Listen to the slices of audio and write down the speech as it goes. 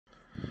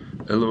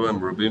Hello, I'm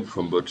Robin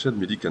from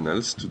Boatshed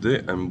Canals.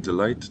 Today I'm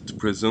delighted to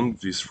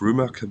present this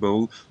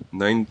remarkable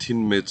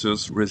 19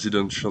 meters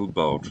residential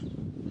barge.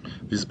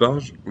 This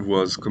barge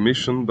was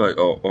commissioned by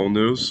our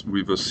owners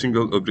with a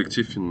single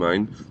objective in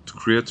mind: to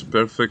create a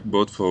perfect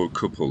boat for a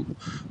couple.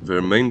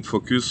 Their main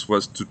focus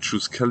was to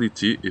choose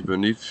quality,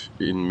 even if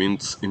it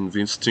means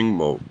investing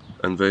more.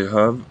 And they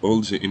have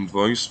all the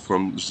invoice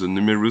from the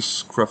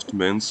numerous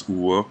craftsmen who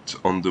worked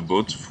on the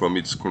boat from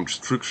its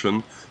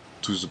construction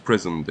to the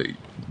present day.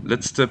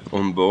 Let's step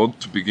on board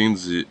to begin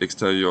the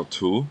exterior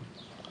tour.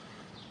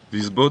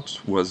 This boat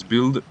was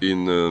built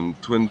in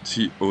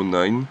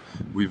 2009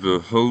 with a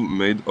hull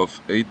made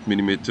of 8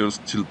 mm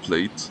steel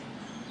plate.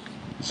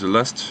 The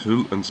last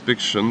hull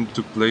inspection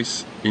took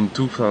place in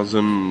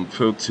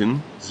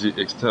 2013. The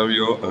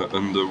exterior and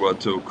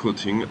underwater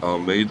coating are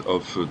made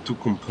of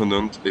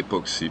two-component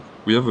epoxy.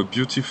 We have a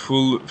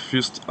beautiful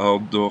first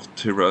outdoor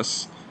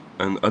terrace,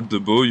 and at the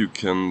bow you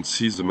can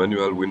see the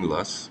manual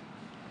windlass.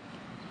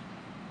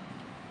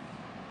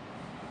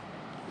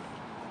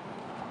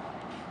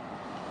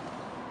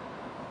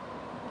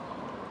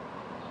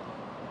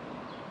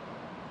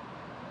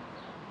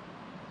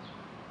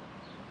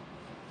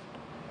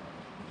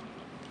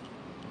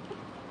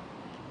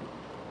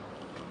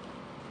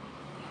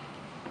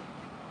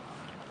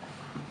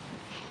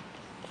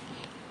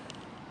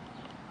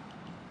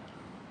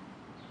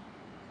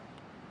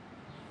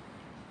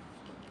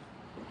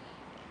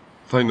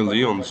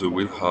 Finally, on the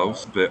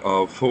wheelhouse, there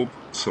are four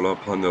solar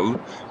panels,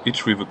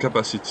 each with a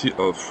capacity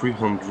of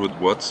 300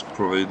 watts,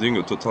 providing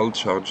a total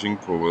charging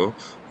power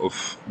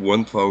of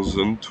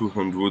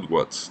 1200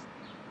 watts.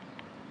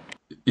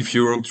 If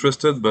you're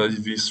interested by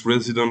this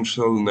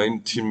residential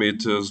 90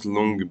 meters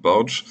long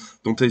barge,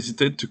 don't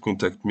hesitate to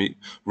contact me,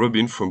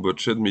 Robin from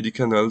Boatshed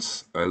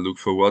Canals. I look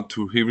forward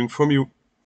to hearing from you.